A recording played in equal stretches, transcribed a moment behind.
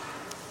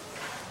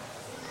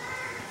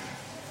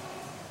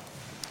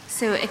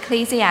So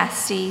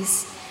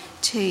Ecclesiastes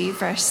 2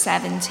 verse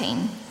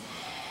 17.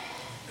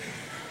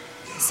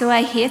 So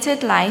I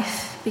hated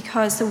life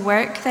because the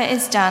work that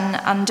is done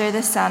under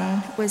the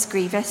sun was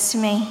grievous to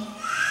me.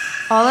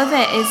 All of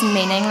it is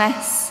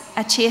meaningless,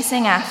 a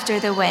chasing after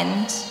the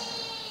wind.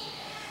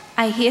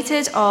 I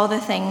hated all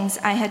the things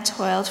I had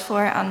toiled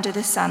for under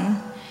the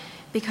sun,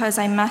 because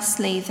I must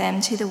leave them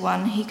to the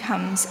one who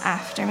comes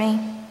after me.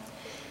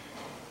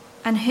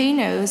 And who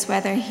knows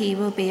whether he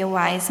will be a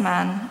wise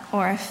man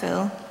or a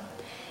fool?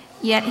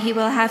 Yet he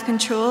will have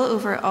control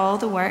over all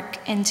the work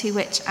into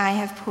which I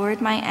have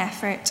poured my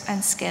effort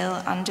and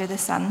skill under the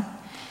sun.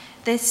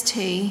 This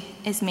too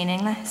is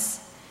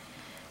meaningless.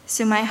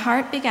 So my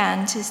heart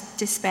began to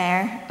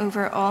despair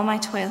over all my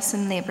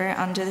toilsome labor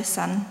under the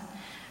sun.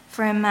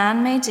 For a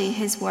man may do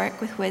his work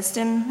with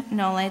wisdom,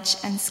 knowledge,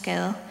 and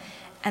skill,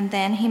 and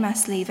then he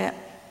must leave it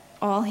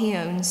all he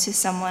owns to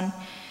someone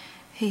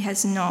who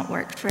has not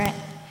worked for it.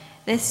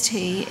 This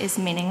too is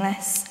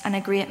meaningless and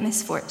a great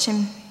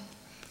misfortune.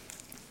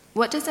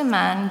 What does a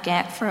man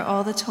get for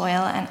all the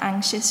toil and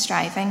anxious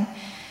striving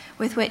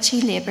with which he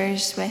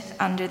labors with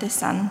under the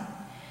sun?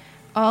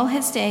 All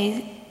his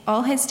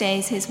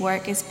days his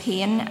work is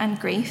pain and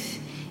grief.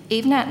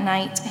 Even at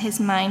night his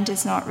mind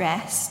does not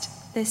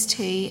rest. This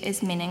too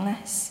is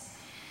meaningless.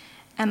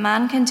 A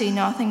man can do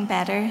nothing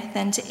better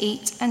than to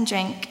eat and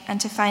drink and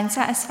to find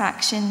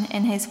satisfaction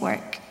in his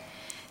work.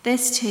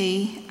 This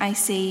too, I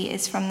see,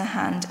 is from the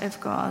hand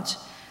of God.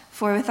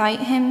 For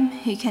without him,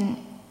 who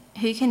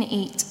can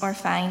eat or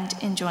find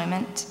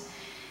enjoyment?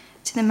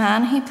 To the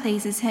man who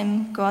pleases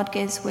him, God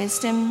gives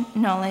wisdom,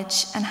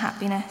 knowledge, and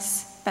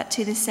happiness. But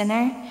to the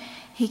sinner,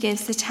 he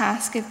gives the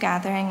task of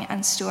gathering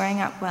and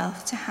storing up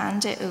wealth to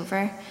hand it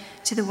over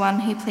to the one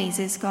who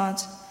pleases God.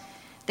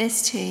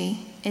 This too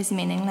is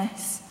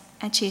meaningless,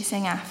 a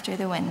chasing after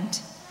the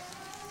wind.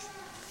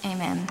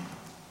 Amen.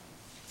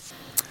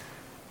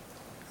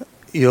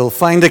 You'll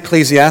find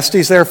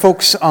Ecclesiastes there,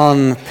 folks,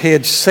 on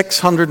page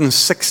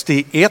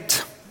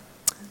 668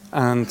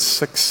 and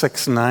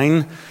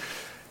 669.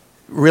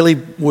 Really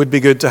would be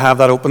good to have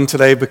that open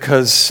today,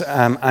 because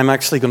I'm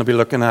actually going to be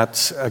looking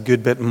at a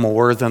good bit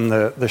more than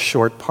the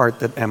short part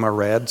that Emma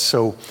read,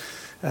 so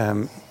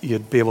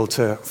you'd be able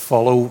to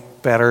follow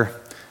better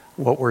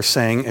what we're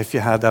saying if you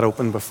had that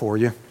open before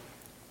you.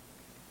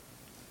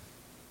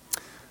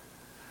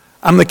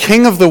 I'm the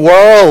king of the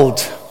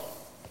world.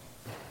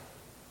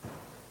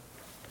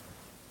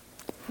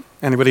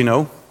 Anybody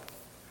know?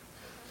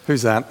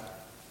 Who's that?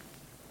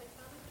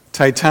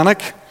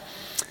 Titanic.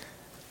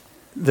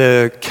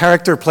 The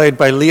character played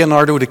by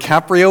Leonardo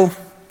DiCaprio,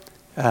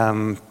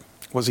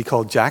 was he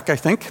called Jack, I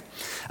think?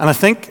 And I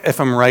think, if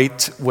I'm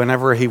right,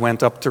 whenever he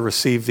went up to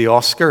receive the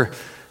Oscar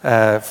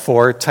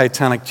for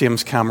Titanic,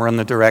 James Cameron,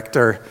 the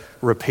director,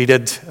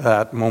 repeated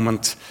that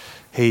moment.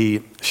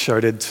 He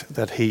shouted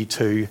that he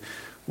too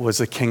was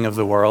the king of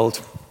the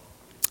world.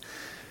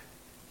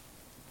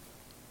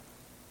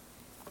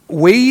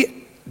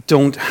 We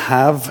don't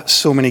have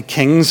so many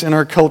kings in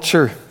our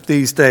culture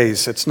these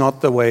days. It's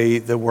not the way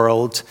the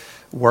world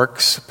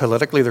works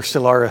politically. There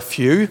still are a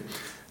few.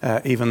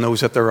 Even those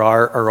that there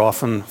are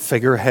often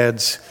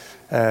figureheads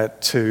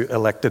to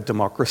elected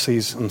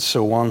democracies and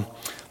so on.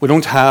 We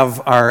don't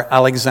have our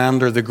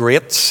Alexander the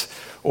Greats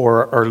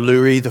or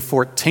Louis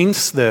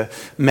XIV, the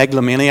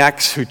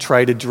megalomaniacs who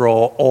try to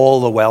draw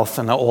all the wealth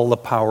and all the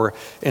power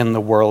in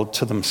the world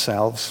to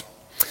themselves.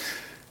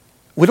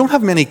 We don't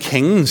have many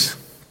kings,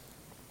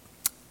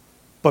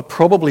 but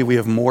probably we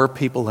have more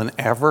people than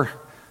ever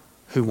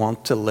who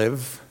want to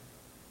live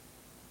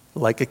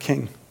like a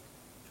king.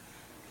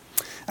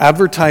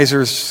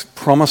 Advertisers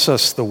promise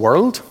us the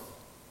world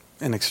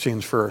in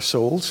exchange for our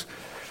souls.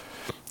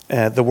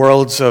 The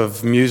worlds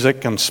of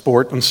music and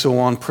sport and so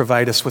on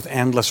provide us with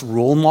endless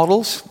role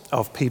models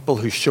of people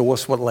who show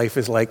us what life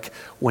is like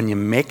when you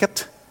make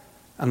it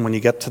and when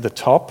you get to the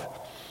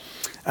top.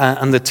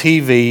 And the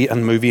TV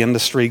and movie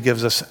industry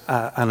gives us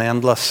an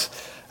endless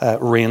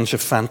range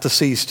of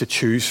fantasies to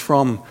choose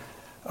from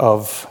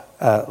of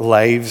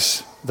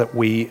lives that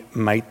we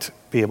might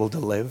be able to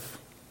live.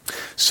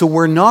 So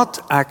we're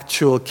not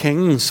actual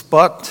kings,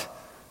 but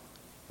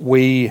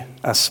we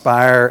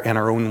aspire in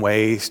our own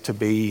ways to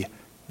be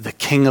the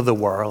king of the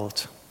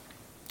world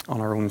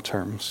on our own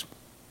terms.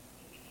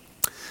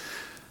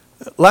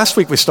 Last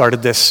week we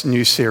started this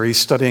new series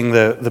studying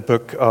the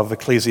book of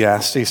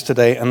Ecclesiastes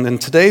today, and in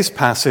today's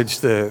passage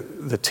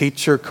the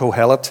teacher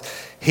Kohelet,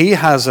 he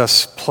has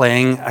us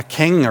playing a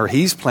king, or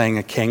he's playing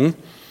a king.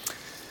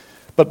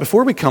 But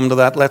before we come to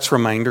that, let's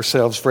remind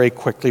ourselves very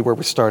quickly where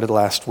we started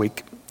last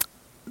week.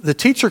 The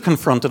teacher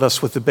confronted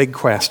us with the big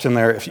question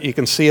there. If you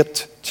can see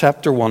it,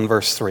 chapter 1,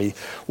 verse 3.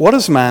 What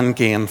does man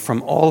gain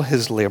from all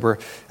his labor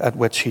at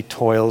which he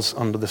toils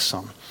under the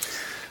sun?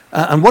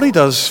 And what he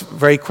does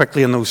very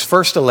quickly in those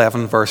first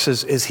 11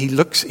 verses is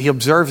he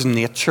observes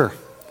nature.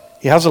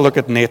 He has a look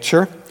at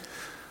nature,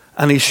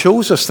 and he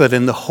shows us that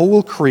in the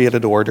whole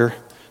created order,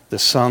 the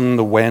sun,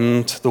 the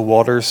wind, the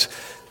waters,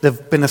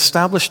 they've been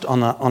established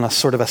on a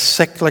sort of a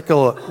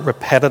cyclical,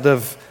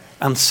 repetitive,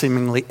 and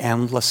seemingly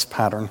endless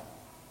pattern.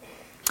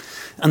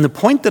 And the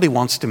point that he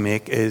wants to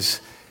make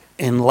is,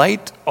 in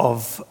light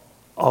of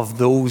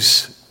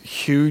those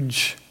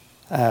huge,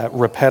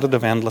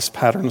 repetitive, endless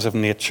patterns of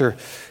nature,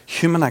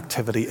 human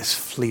activity is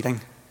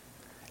fleeting.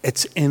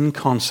 It's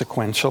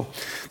inconsequential.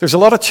 There's a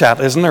lot of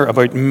chat, isn't there,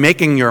 about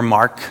making your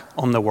mark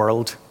on the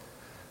world.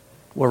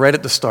 Well, right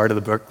at the start of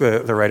the book,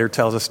 the writer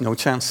tells us, no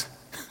chance.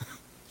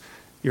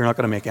 You're not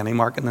going to make any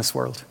mark in this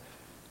world.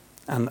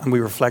 And we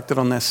reflected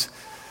on this.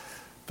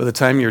 By the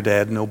time you're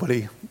dead,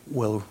 nobody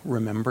will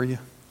remember you.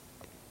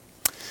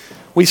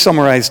 We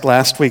summarized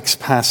last week's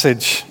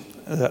passage,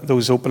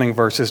 those opening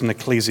verses in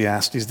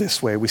Ecclesiastes,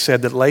 this way. We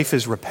said that life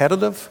is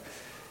repetitive,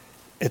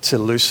 it's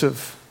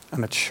elusive,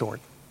 and it's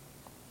short.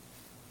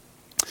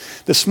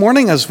 This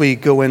morning, as we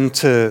go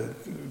into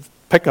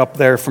pick up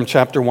there from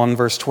chapter 1,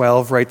 verse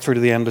 12, right through to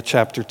the end of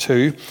chapter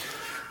 2,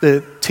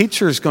 the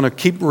teacher is going to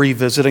keep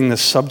revisiting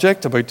this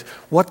subject about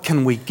what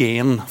can we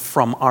gain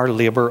from our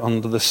labor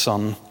under the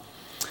sun.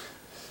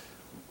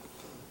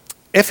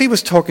 If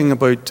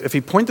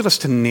he pointed us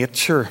to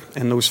nature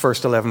in those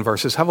first 11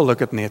 verses, have a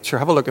look at nature,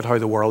 have a look at how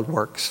the world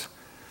works.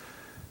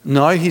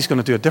 Now he's going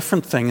to do a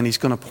different thing, and he's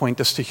going to point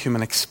us to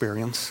human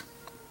experience.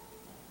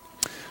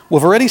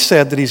 We've already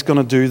said that he's going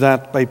to do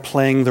that by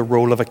playing the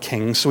role of a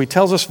king. So he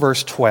tells us,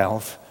 verse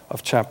 12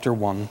 of chapter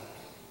 1,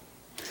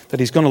 that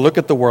he's going to look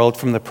at the world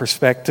from the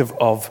perspective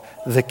of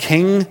the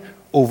king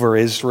over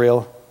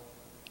Israel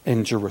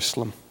in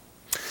Jerusalem.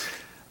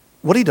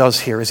 What he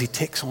does here is he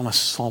takes on a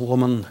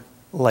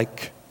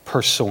Solomon-like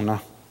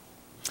persona.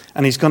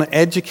 And he's going to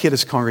educate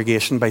his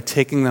congregation by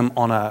taking them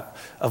on a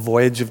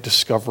voyage of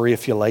discovery,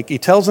 if you like. He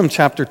tells them,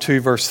 chapter 2,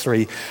 verse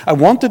 3, I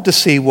wanted to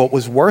see what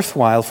was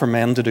worthwhile for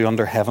men to do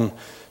under heaven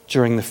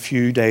during the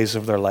few days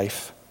of their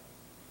life.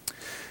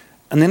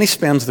 And then he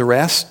spends the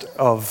rest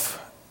of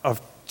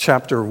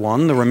chapter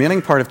 1, the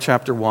remaining part of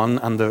chapter 1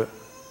 and the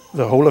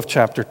whole of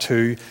chapter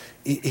 2,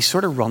 he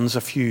sort of runs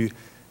a few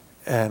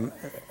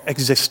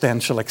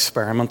existential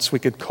experiments, we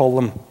could call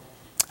them.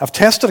 I've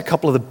tested a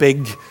couple of the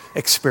big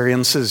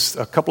experiences,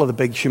 a couple of the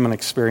big human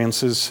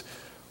experiences,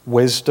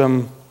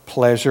 wisdom,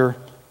 pleasure,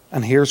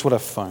 and here's what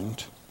I've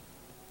found.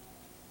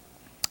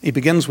 He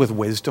begins with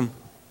wisdom.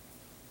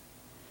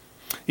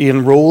 He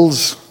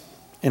enrolls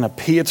in a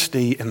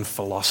PhD in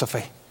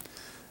philosophy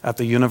at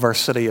the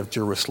University of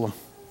Jerusalem.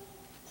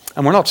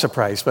 And we're not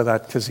surprised by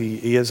that because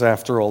he is,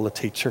 after all, the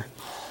teacher.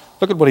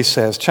 Look at what he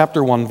says,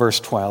 chapter 1,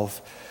 verse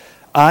 12.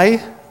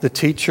 I, the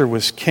teacher,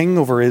 was king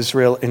over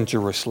Israel in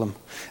Jerusalem.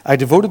 I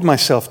devoted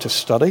myself to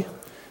study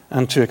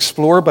and to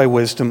explore by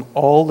wisdom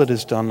all that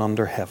is done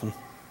under heaven.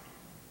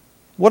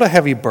 What a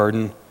heavy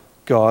burden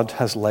God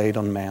has laid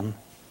on men.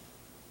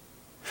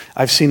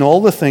 I've seen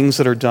all the things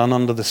that are done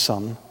under the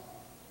sun.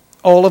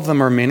 All of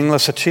them are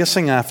meaningless, a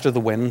chasing after the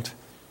wind.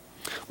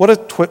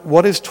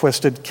 What is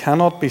twisted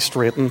cannot be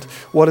straightened.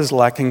 What is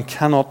lacking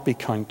cannot be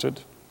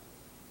counted.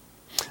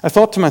 I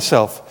thought to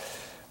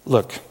myself,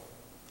 look,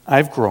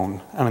 I've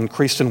grown and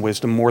increased in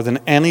wisdom more than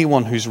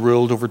anyone who's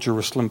ruled over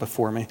Jerusalem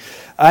before me.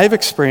 I've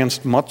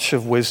experienced much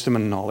of wisdom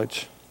and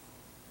knowledge.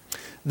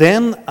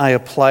 Then I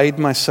applied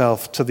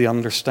myself to the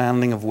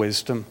understanding of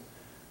wisdom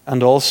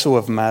and also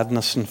of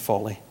madness and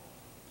folly.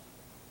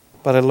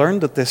 But I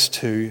learned that this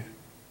too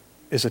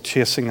is a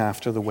chasing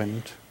after the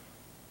wind.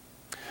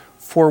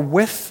 For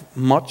with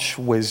much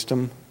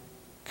wisdom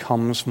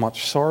comes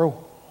much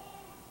sorrow.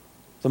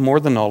 The more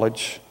the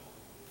knowledge,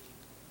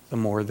 the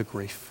more the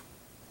grief.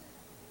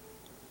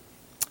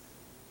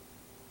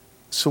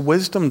 So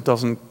wisdom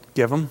doesn't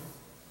give him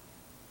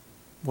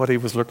what he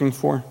was looking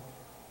for.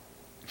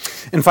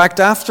 In fact,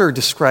 after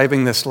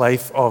describing this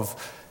life of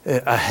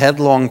a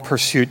headlong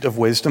pursuit of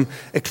wisdom,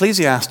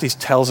 Ecclesiastes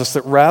tells us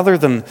that rather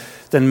than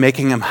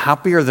making him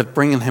happier, that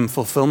bringing him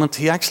fulfillment,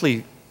 he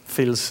actually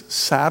feels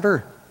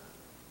sadder.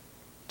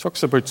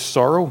 Talks about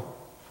sorrow.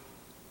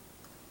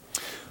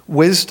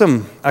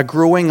 Wisdom, a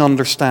growing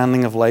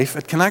understanding of life,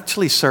 it can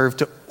actually serve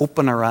to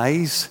open our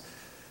eyes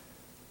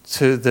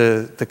to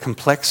the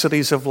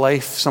complexities of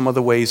life, some of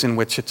the ways in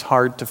which it's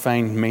hard to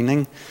find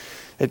meaning.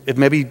 It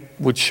maybe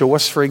would show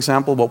us, for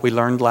example, what we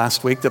learned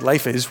last week, that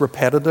life is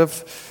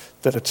repetitive,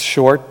 that it's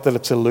short, that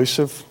it's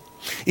elusive.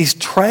 He's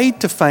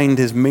tried to find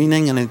his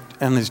meaning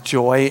and his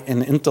joy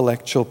in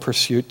intellectual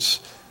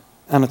pursuits,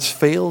 and it's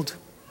failed.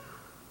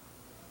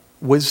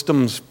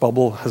 Wisdom's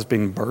bubble has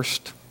been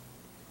burst.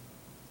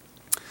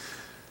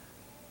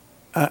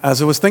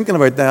 As I was thinking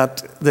about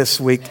that this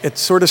week, it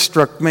sort of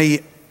struck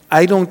me,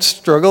 I don't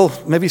struggle,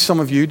 maybe some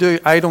of you do,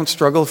 I don't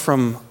struggle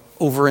from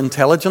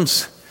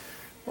overintelligence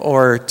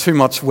or too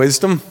much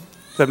wisdom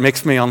that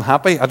makes me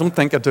unhappy. I don't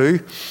think I do.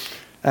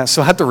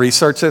 So I had to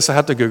research this, I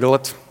had to Google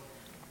it.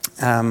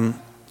 In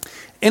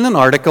an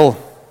article,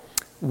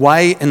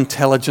 Why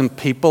Intelligent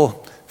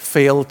People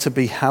Fail to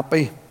Be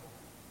Happy,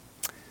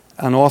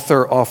 an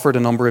author offered a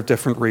number of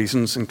different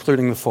reasons,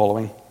 including the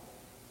following.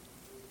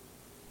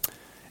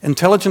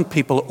 Intelligent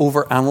people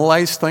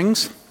overanalyze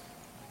things.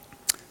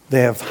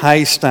 They have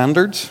high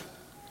standards.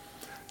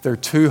 They're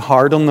too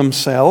hard on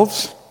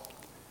themselves.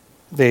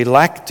 They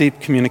lack deep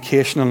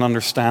communication and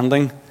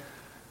understanding.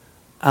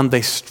 and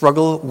they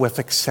struggle with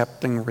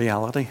accepting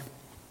reality.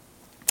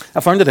 I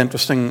found it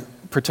interesting,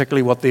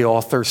 particularly what the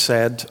author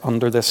said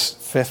under this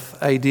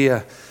fifth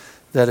idea,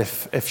 that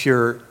if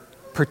you're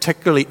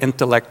particularly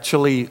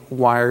intellectually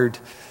wired,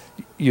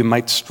 you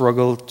might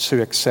struggle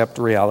to accept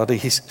reality.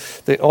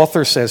 The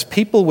author says,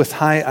 people with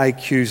high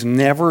IQs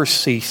never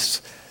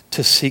cease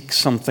to seek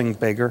something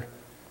bigger,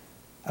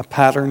 a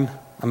pattern,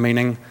 a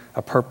meaning,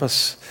 a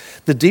purpose.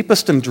 The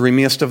deepest and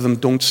dreamiest of them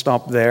don't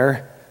stop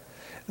there.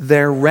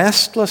 Their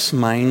restless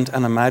mind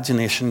and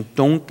imagination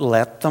don't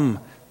let them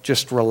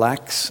just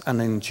relax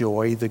and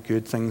enjoy the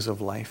good things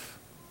of life.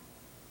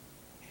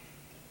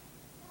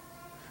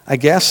 I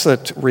guess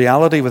that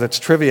reality with its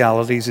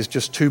trivialities is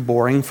just too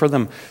boring for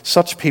them.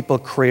 Such people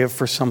crave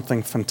for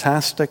something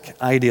fantastic,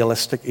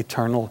 idealistic,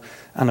 eternal,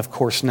 and of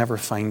course never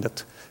find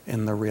it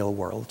in the real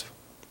world.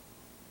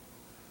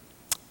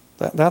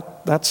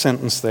 That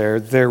sentence there,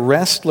 their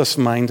restless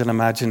mind and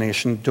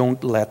imagination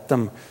don't let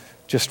them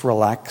just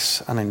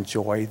relax and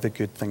enjoy the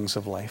good things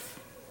of life.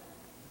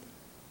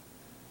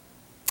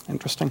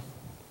 Interesting.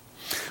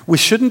 We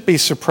shouldn't be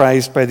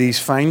surprised by these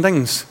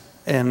findings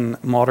in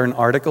modern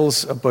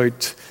articles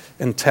about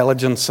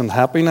intelligence and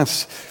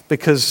happiness,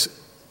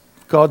 because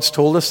God's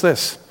told us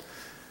this.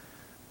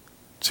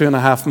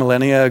 2.5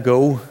 millennia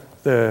ago,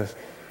 the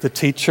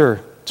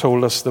teacher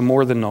told us the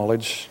more the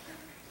knowledge,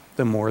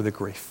 the more the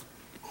grief.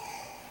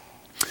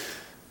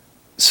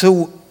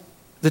 So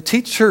the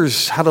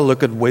teacher's had a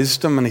look at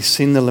wisdom and he's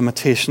seen the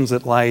limitations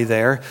that lie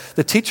there.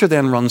 The teacher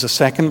then runs a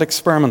second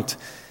experiment.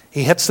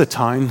 He hits the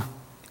town.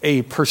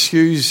 He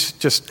pursues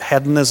just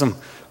hedonism,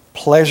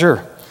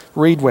 pleasure.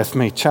 Read with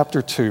me,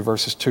 chapter 2,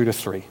 verses 2 to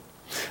 3.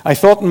 I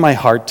thought in my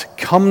heart,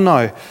 come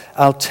now,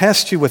 I'll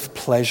test you with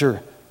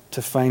pleasure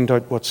to find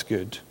out what's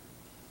good.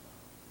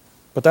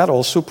 But that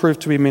also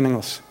proved to be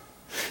meaningless.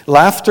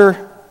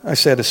 Laughter, I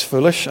said, is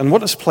foolish. And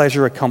what does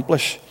pleasure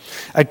accomplish?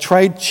 I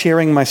tried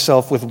cheering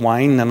myself with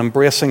wine and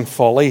embracing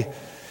folly,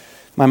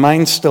 my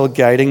mind still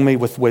guiding me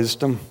with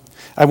wisdom.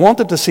 I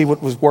wanted to see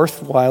what was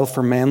worthwhile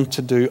for men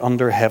to do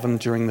under heaven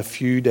during the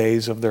few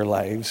days of their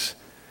lives.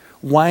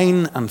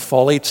 Wine and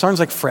folly, it sounds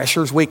like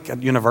Freshers' Week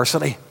at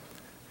university.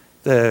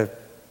 The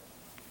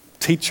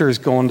teacher's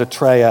going to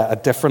try a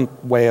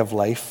different way of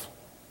life.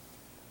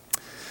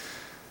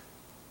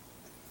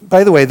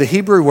 By the way, the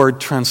Hebrew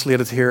word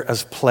translated here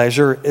as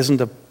pleasure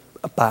isn't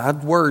a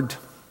bad word.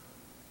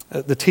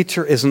 The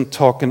teacher isn't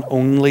talking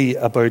only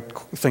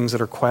about things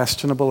that are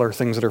questionable or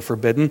things that are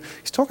forbidden.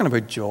 He's talking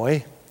about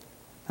joy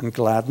and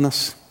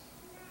gladness.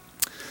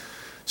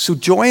 So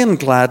joy and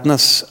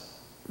gladness,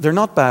 they're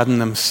not bad in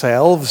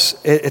themselves.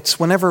 It's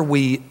whenever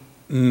we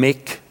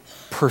make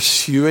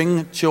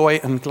pursuing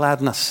joy and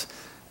gladness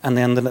an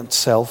end in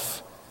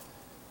itself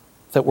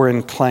that we're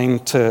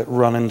inclined to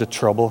run into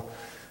trouble.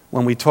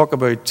 When we talk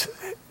about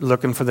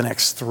looking for the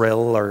next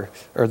thrill or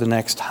the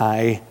next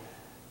high,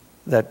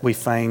 that we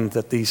find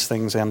that these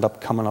things end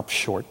up coming up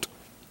short.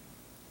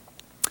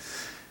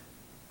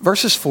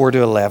 Verses 4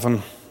 to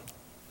 11,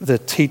 the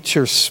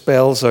teacher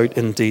spells out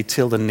in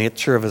detail the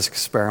nature of his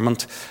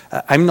experiment.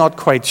 I'm not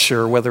quite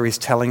sure whether he's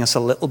telling us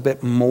a little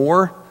bit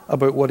more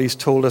about what he's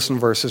told us in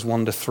verses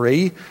 1 to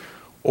 3,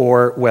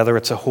 or whether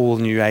it's a whole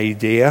new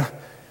idea.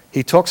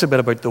 He talks a bit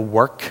about the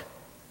work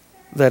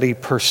that he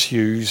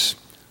pursues,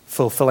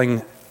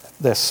 fulfilling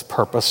this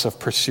purpose of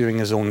pursuing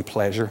his own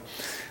pleasure.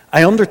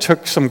 I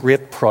undertook some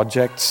great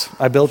projects.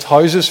 I built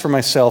houses for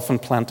myself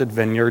and planted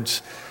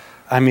vineyards.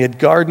 I made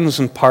gardens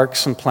and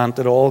parks and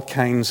planted all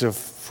kinds of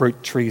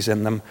fruit trees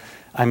in them.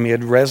 I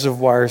made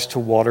reservoirs to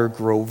water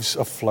groves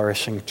of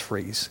flourishing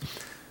trees.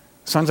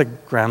 Sounds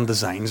like Grand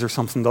Designs or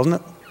something, doesn't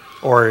it?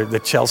 Or the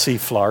Chelsea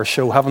Flower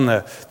Show, having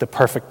the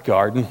perfect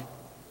garden.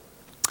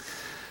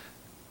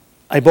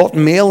 I bought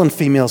male and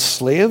female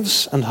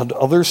slaves and had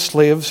other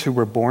slaves who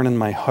were born in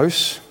my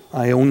house.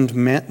 I owned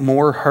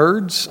more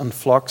herds and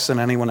flocks than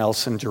anyone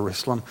else in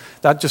Jerusalem.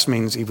 That just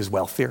means he was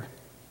wealthier.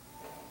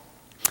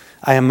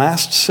 I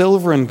amassed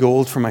silver and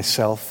gold for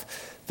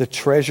myself, the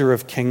treasure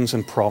of kings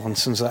and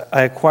provinces.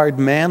 I acquired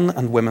men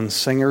and women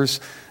singers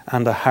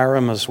and a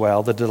harem as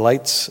well, the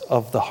delights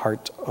of the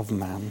heart of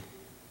man.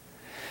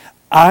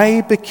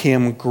 I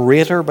became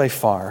greater by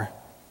far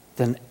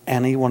than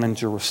anyone in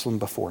Jerusalem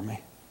before me.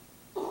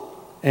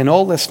 In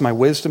all this, my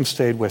wisdom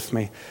stayed with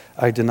me.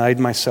 I denied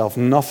myself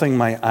nothing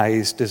my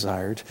eyes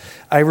desired.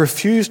 I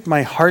refused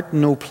my heart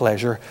no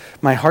pleasure.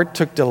 My heart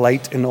took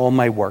delight in all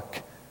my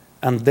work,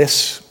 and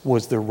this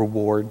was the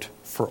reward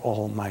for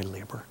all my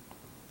labor.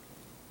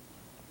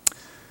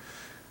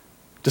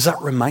 Does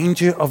that remind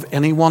you of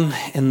anyone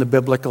in the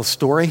biblical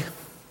story?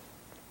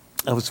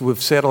 As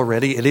we've said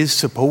already, it is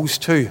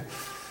supposed to.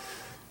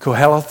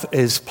 Koheleth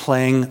is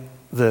playing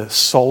the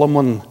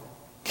Solomon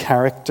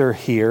character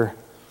here.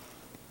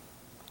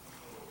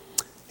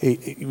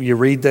 You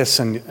read this,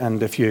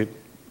 and if you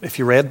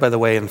read, by the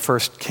way, in 1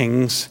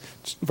 Kings,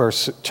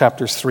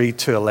 chapters 3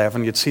 to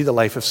 11, you'd see the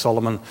life of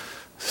Solomon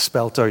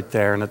spelt out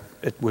there, and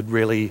it would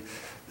really,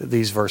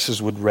 these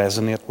verses would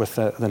resonate with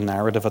the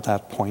narrative at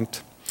that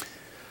point.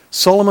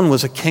 Solomon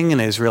was a king in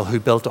Israel who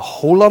built a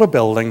whole lot of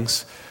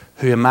buildings,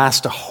 who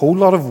amassed a whole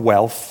lot of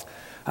wealth,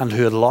 and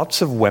who had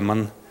lots of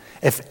women.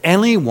 If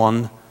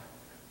anyone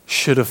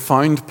should have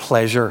found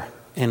pleasure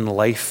in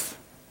life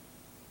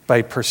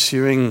by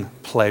pursuing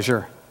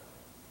pleasure,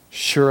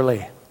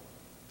 surely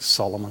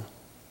Solomon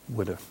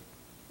would have.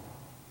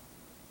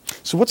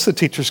 So what's the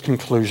teacher's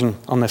conclusion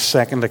on this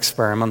second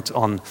experiment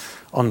on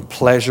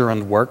pleasure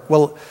and work?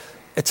 Well,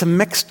 it's a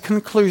mixed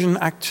conclusion,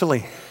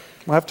 actually.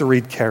 We'll have to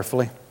read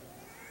carefully.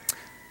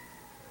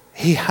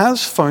 He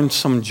has found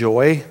some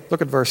joy.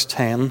 Look at verse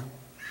 10.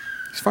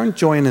 He's found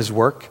joy in his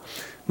work.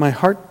 My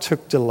heart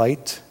took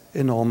delight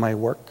in all my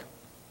work.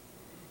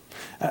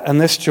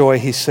 And this joy,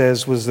 he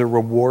says, was the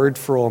reward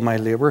for all my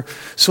labor.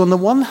 So on the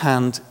one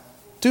hand,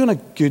 doing a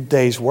good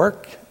day's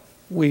work,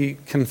 we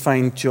can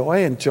find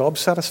joy and job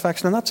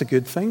satisfaction, and that's a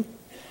good thing.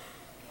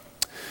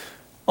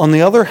 On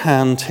the other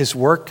hand, his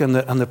work and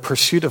the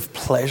pursuit of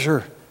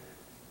pleasure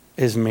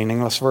is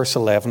meaningless. Verse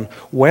 11,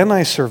 when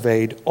I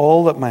surveyed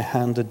all that my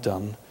hand had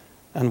done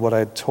and what I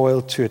had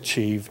toiled to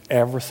achieve,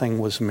 everything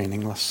was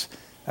meaningless,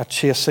 a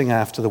chasing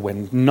after the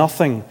wind.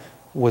 Nothing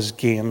was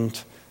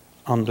gained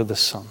under the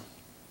sun.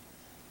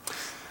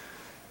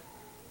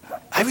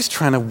 I was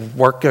trying to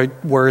work out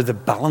where the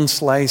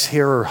balance lies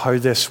here or how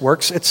this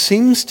works. It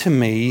seems to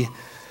me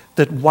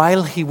that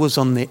while he was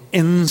on the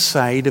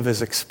inside of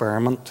his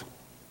experiment,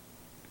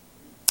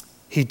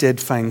 he did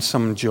find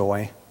some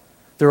joy.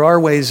 There are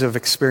ways of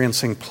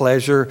experiencing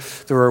pleasure.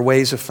 There are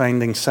ways of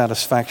finding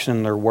satisfaction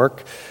in their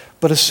work.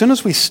 But as soon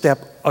as we step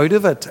out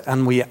of it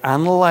and we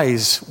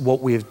analyze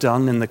what we've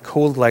done in the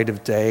cold light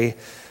of day,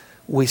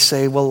 we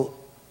say, well,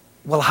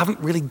 I haven't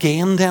really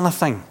gained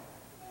anything.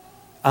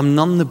 I'm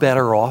none the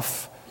better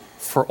off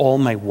for all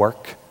my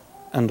work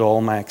and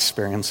all my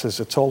experiences.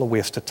 It's all a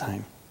waste of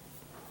time.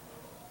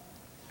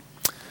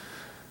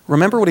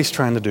 Remember what he's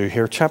trying to do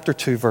here. Chapter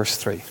 2, verse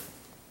 3.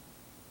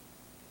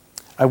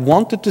 I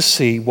wanted to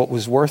see what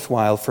was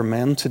worthwhile for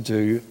men to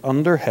do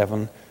under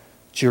heaven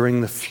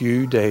during the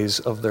few days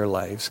of their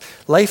lives.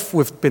 Life,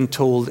 we've been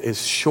told,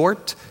 is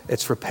short.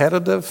 It's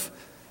repetitive.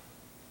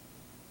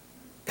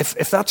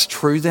 If that's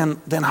true,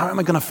 then how am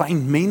I going to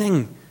find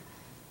meaning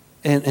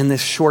in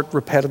this short,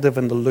 repetitive,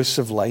 and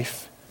elusive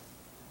life?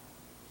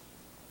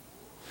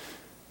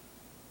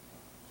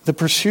 The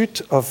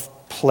pursuit of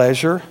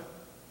pleasure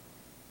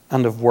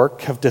and of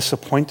work have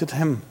disappointed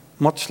him,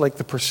 much like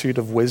the pursuit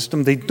of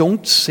wisdom. They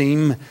don't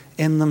seem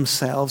in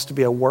themselves to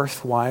be a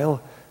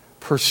worthwhile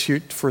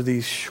pursuit for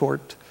these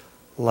short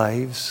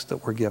lives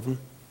that we're given.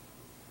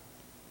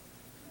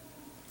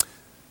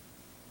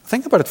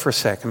 Think about it for a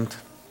second,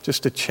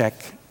 just to check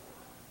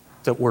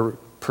that we're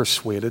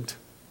persuaded.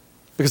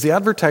 Because the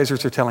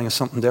advertisers are telling us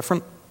something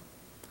different.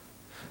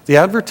 The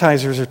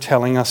advertisers are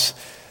telling us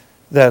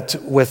that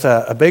with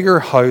a bigger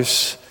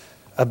house,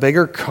 a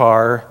bigger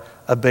car,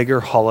 a bigger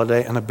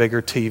holiday, and a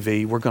bigger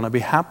TV, we're going to be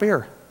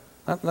happier.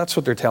 That's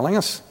what they're telling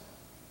us.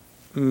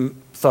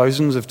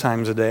 Thousands of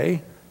times a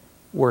day,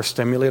 we're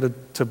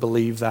stimulated to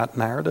believe that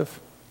narrative.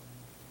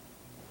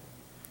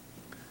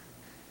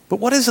 But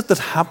what is it that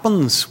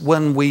happens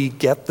when we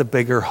get the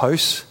bigger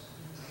house?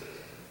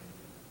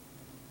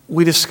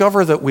 We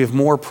discover that we have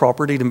more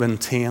property to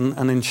maintain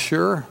and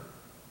insure,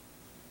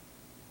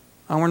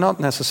 and we're not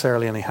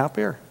necessarily any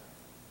happier.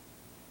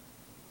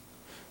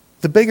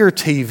 The bigger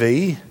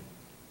TV,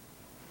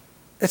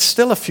 it's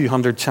still a few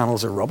hundred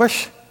channels of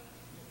rubbish,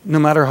 no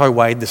matter how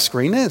wide the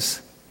screen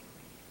is.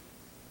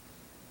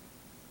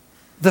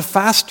 The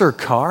faster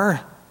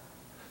car,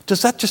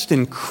 does that just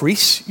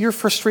increase your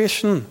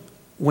frustration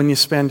when you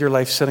spend your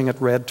life sitting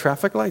at red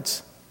traffic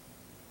lights?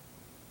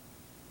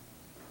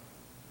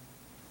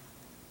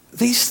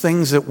 These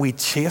things that we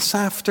chase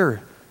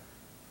after,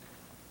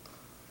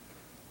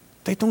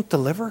 they don't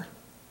deliver.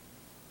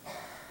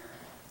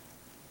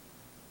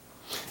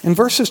 In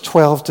verses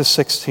 12 to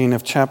 16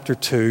 of chapter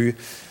 2,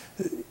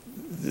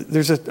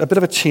 there's a bit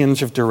of a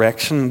change of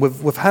direction.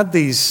 We've had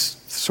these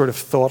sort of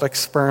thought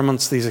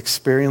experiments, these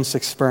experience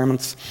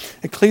experiments.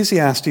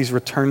 Ecclesiastes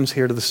returns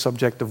here to the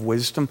subject of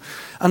wisdom.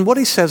 And what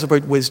he says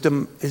about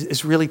wisdom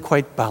is really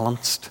quite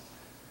balanced.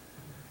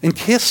 In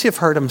case you've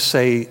heard him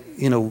say,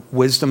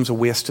 wisdom's a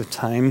waste of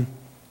time,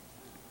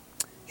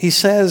 he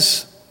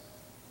says,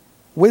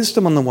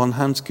 wisdom on the one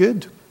hand's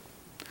good.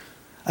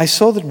 I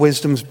saw that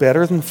wisdom's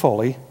better than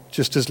folly,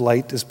 just as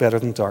light is better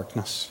than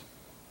darkness.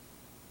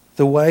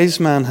 The wise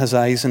man has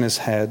eyes in his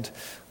head,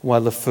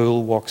 while the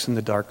fool walks in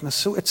the darkness.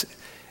 So it's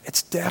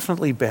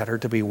definitely better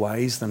to be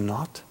wise than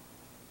not.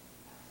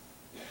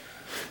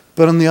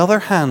 But on the other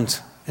hand,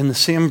 in the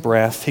same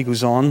breath, he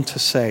goes on to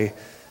say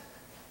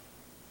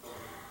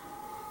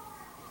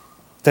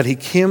that he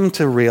came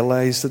to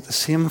realize that the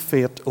same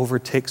fate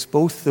overtakes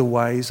both the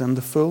wise and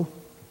the fool.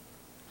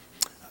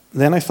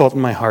 Then I thought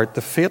in my heart,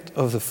 the fate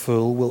of the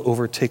fool will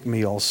overtake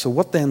me also.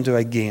 What then do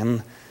I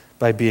gain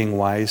by being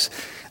wise?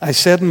 I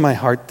said in my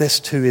heart, this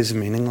too is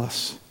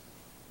meaningless.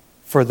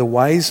 For the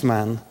wise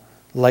man,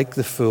 like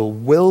the fool,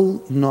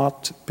 will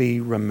not be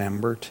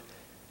remembered.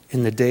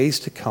 In the days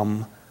to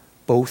come,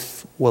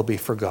 both will be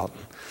forgotten.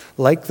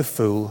 like the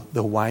fool,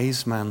 the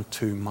wise man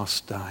too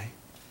must die.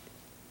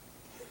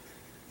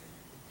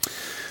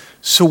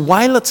 So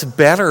while it's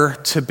better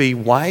to be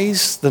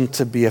wise than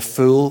to be a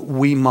fool,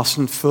 we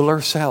mustn't fool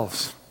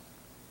ourselves.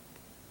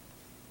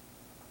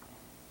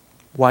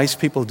 Wise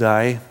people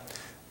die,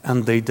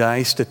 and they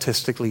die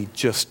statistically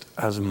just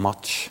as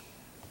much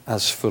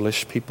as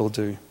foolish people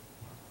do.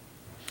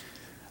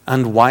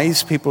 And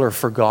wise people are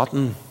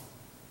forgotten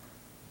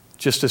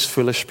just as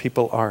foolish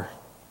people are.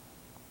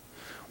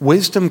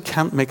 Wisdom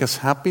can't make us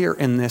happier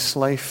in this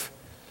life,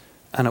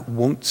 and it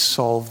won't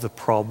solve the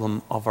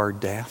problem of our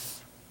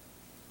death.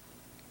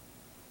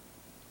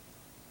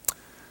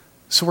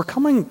 So we're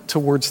coming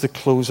towards the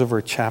close of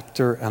our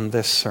chapter and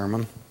this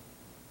sermon.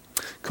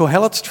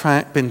 Kohelet's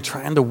been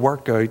trying to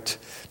work out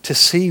to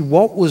see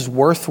what was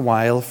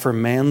worthwhile for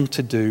men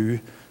to do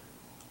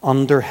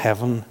under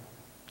heaven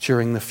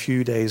during the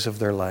few days of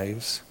their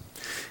lives.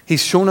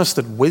 He's shown us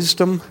that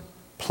wisdom,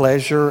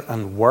 pleasure,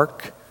 and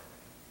work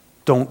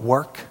don't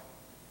work.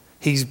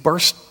 He's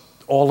burst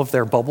all of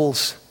their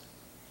bubbles.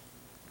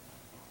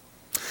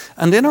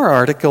 And in our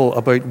article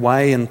about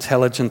why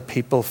intelligent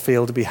people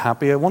fail to be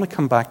happy, I want to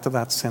come back to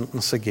that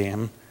sentence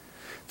again.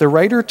 The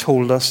writer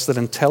told us that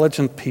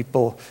intelligent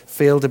people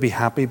fail to be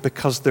happy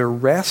because their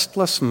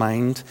restless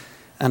mind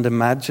and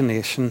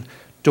imagination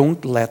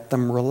don't let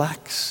them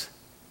relax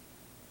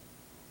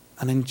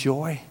and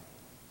enjoy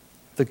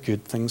the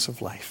good things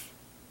of life.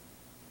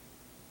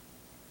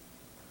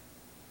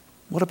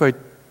 What about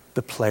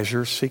the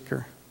pleasure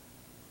seeker?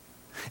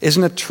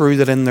 Isn't it true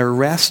that in their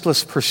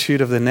restless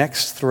pursuit of the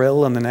next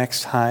thrill and the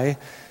next high,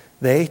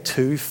 they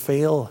too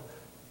fail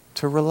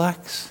to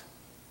relax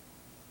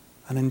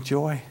and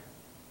enjoy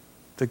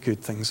the good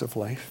things of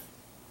life?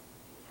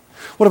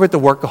 What about the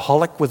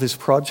workaholic with his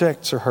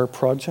projects or her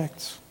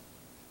projects?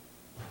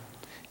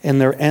 In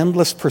their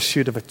endless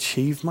pursuit of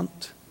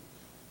achievement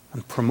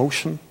and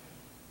promotion,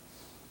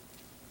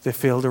 they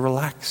fail to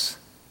relax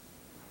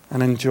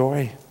and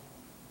enjoy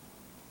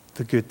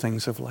the good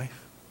things of life.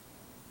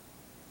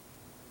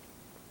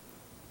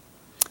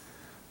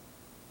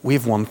 We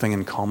have one thing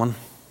in common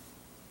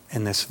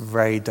in this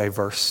very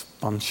diverse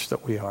bunch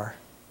that we are.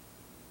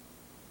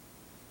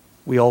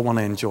 We all want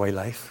to enjoy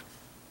life.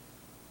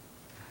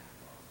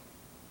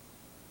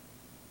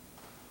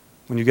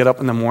 When you get up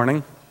in the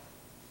morning,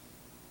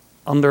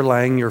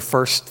 underlying your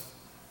first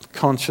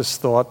conscious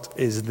thought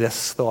is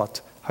this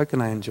thought: how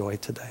can I enjoy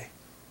today?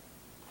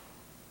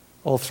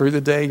 All through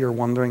the day, you're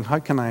wondering, how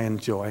can I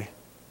enjoy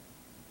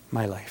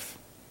my life?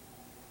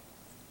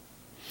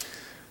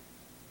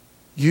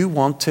 You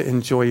want to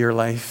enjoy your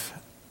life,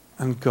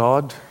 and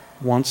God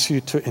wants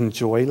you to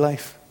enjoy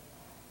life.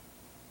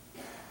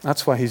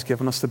 That's why He's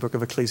given us the book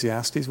of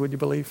Ecclesiastes, would you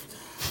believe?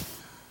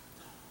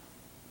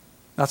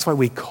 That's why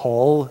we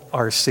call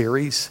our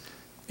series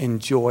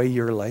Enjoy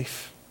Your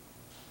Life.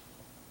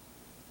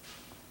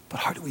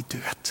 But how do we do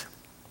it?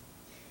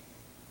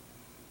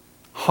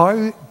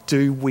 How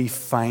do we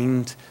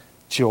find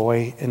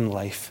joy in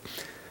life?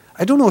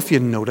 I don't know if you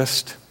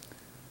noticed,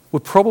 we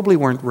probably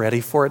weren't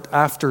ready for it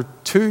after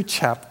 2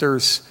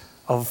 chapters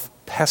of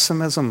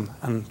pessimism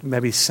and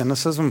maybe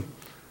cynicism.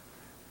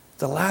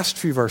 The last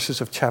few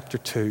verses of chapter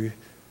 2,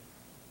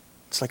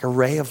 it's like a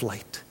ray of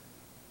light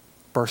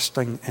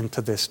bursting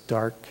into this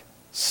dark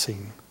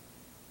scene.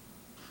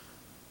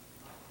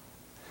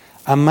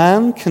 A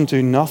man can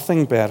do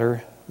nothing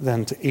better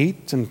than to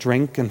eat and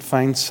drink and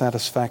find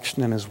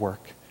satisfaction in his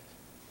work.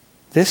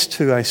 This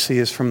too I see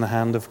is from the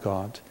hand of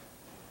God.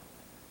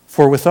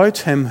 For without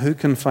Him, who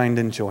can find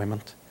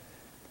enjoyment?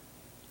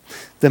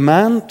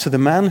 To the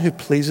man who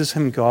pleases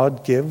Him,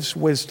 God gives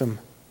wisdom,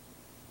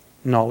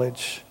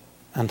 knowledge,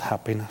 and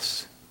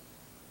happiness.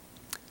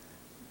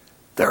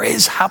 There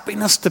is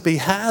happiness to be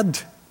had.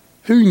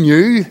 Who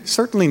knew?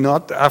 Certainly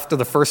not after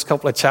the first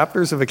couple of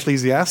chapters of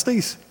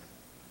Ecclesiastes.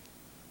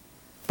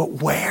 But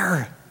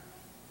where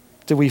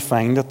do we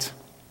find it?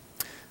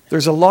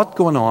 There's a lot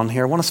going on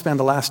here. I want to spend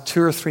the last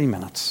 2 or 3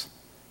 minutes.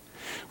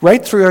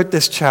 Right throughout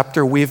this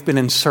chapter, we've been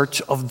in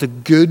search of the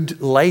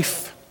good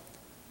life.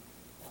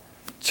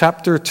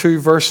 Chapter 2,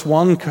 verse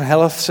 1,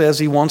 Koheleth says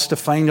he wants to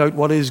find out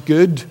what is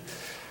good.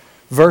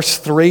 Verse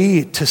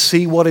 3, to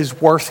see what is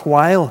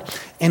worthwhile.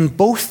 In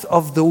both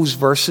of those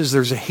verses,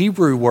 there's a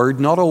Hebrew word,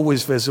 not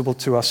always visible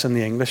to us in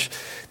the English,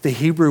 the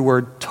Hebrew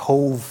word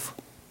tov.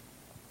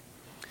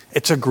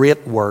 It's a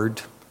great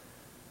word.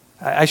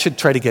 I should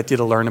try to get you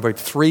to learn about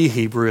 3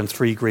 Hebrew and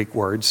 3 Greek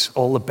words,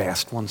 all the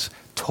best ones.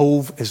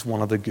 Tov is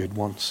one of the good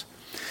ones.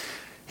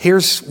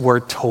 Here's where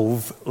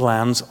tov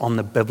lands on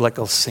the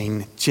biblical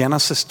scene.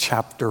 Genesis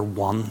chapter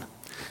 1. Do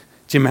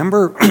you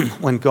remember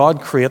when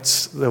God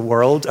creates the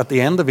world, at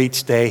the end of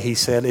each day, He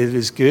said, it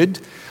is good?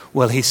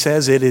 Well, He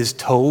says it is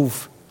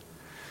tov.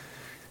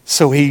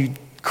 So He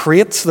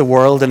creates the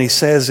world and He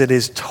says it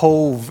is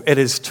tov, it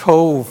is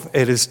tov,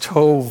 it is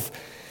tov.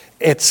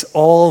 It's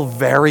all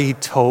very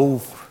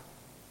tov.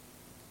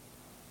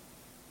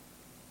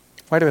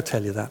 Why do I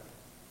tell you that?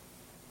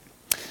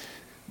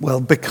 Well,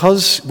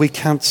 because we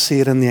can't see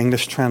it in the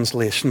English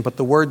translation, but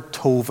the word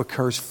tov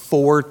occurs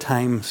 4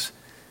 times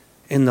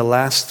in the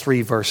last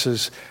 3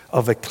 verses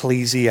of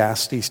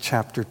Ecclesiastes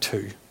chapter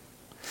 2.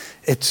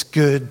 It's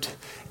good.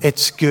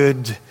 It's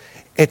good.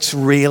 It's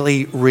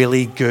really,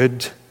 really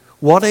good.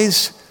 What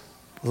is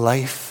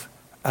life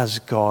as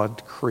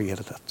God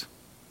created it?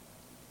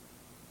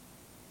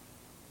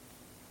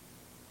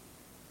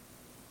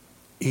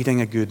 Eating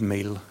a good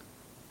meal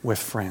with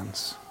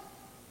friends.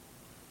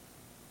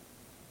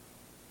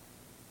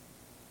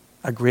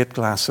 A great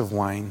glass of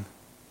wine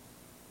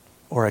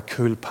or a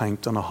cool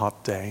pint on a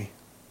hot day.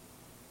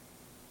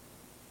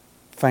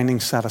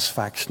 Finding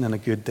satisfaction in a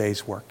good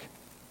day's work.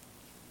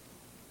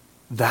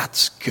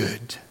 That's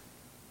good.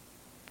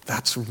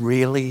 That's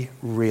really,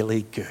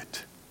 really good.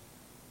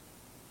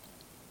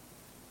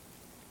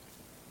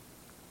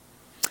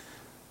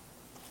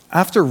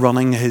 After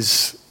running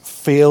his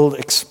failed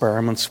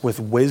experiments with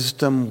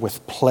wisdom,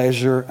 with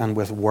pleasure, and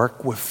with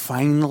work, we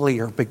finally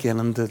are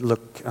beginning to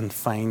look and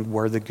find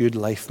where the good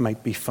life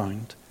might be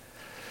found.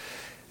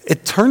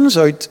 It turns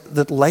out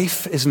that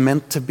life is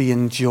meant to be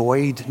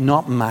enjoyed,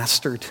 not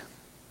mastered.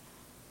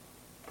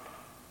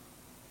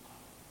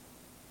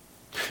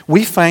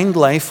 We find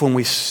life when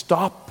we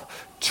stop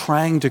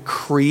trying to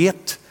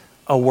create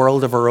a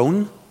world of our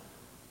own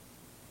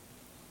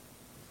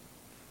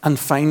and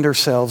find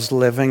ourselves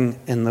living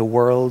in the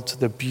world,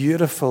 the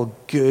beautiful,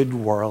 good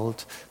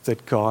world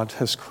that God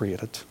has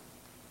created.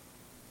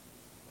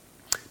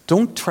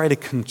 Don't try to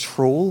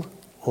control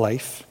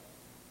life,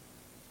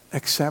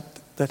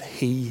 accept that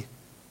He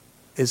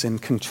is in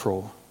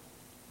control.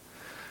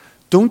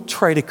 Don't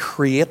try to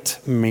create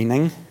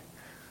meaning.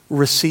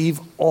 Receive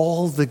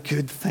all the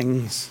good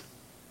things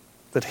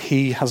that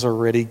He has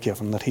already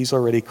given, that He's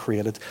already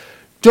created.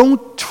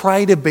 Don't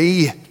try to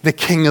be the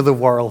king of the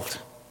world.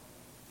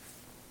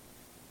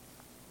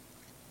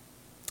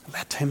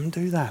 Let Him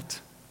do that.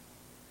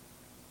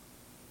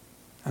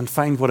 And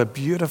find what a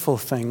beautiful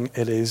thing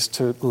it is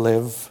to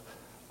live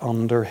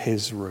under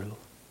His rule.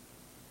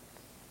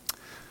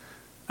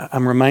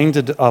 I'm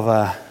reminded of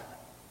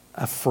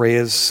a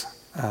phrase,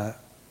 a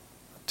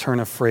turn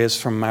of phrase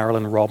from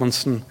Marilyn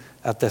Robinson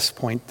at this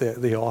point,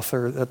 the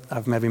author that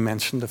I've maybe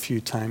mentioned a few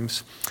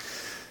times.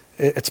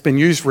 It's been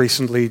used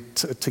recently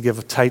to give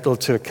a title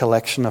to a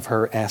collection of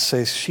her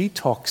essays. She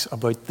talks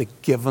about the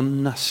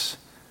givenness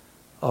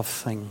of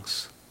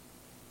things.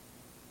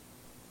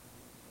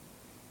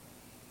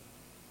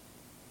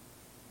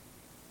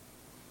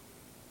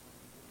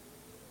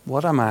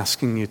 What I'm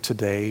asking you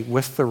today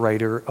with the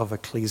writer of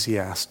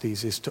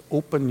Ecclesiastes is to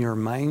open your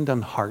mind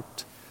and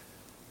heart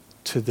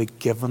to the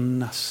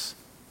givenness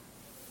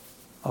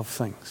of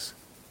things.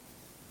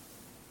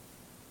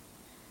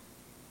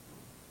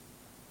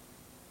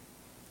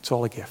 It's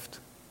all a gift.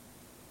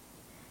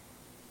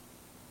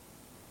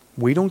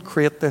 We don't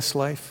create this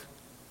life.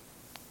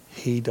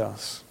 He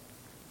does.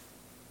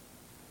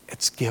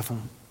 It's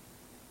given.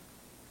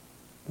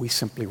 We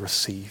simply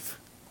receive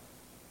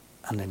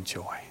and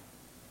enjoy.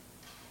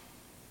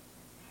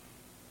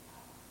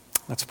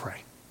 Let's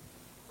pray.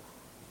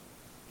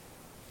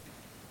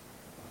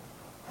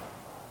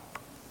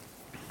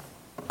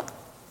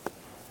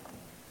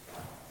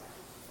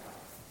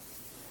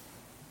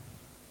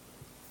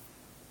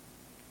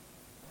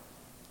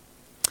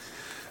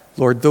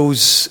 Lord,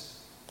 those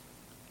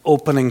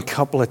opening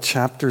couple of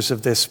chapters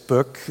of this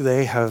book,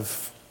 they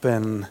have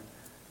been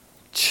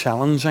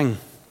challenging.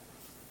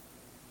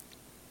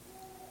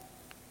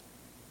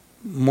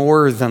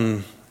 More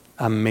than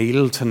a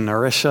meal to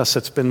nourish us,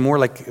 it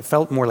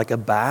felt more like a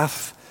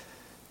bath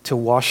to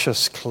wash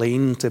us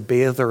clean, to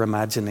bathe our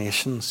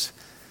imaginations,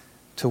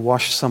 to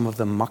wash some of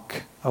the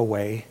muck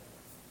away.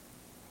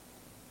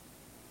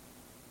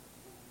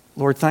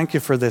 Lord, thank you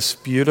for this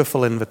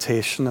beautiful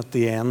invitation at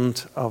the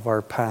end of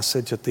our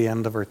passage, at the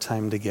end of our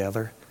time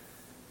together,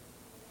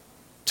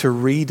 to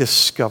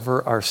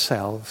rediscover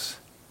ourselves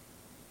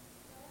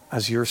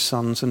as your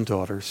sons and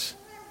daughters,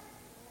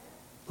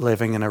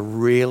 living in a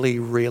really,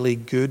 really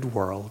good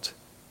world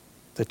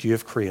that you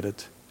have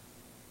created,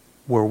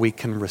 where we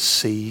can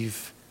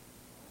receive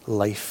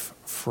life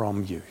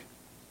from you.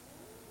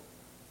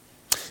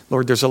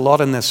 Lord, there's a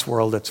lot in this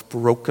world that's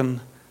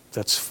broken,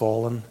 that's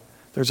fallen.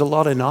 There's a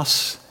lot in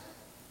us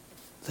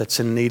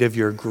that's in need of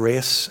your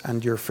grace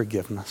and your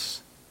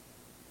forgiveness.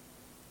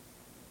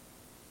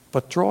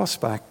 But draw us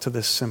back to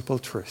this simple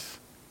truth,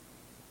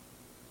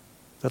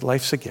 that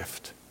life's a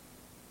gift,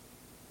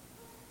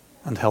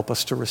 and help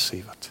us to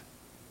receive it.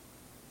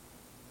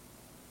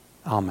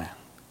 Amen.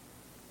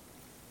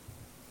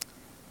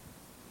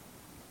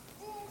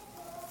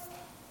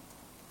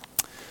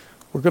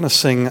 We're going to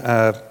sing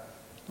a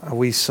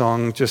wee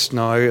song just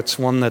now. It's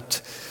one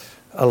that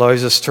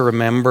allows us to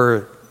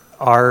remember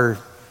our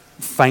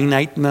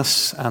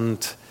finiteness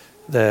and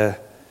the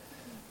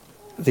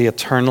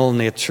eternal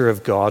nature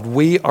of God.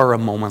 We are a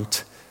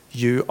moment,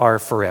 you are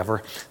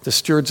forever. The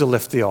stewards will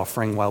lift the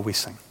offering while we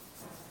sing.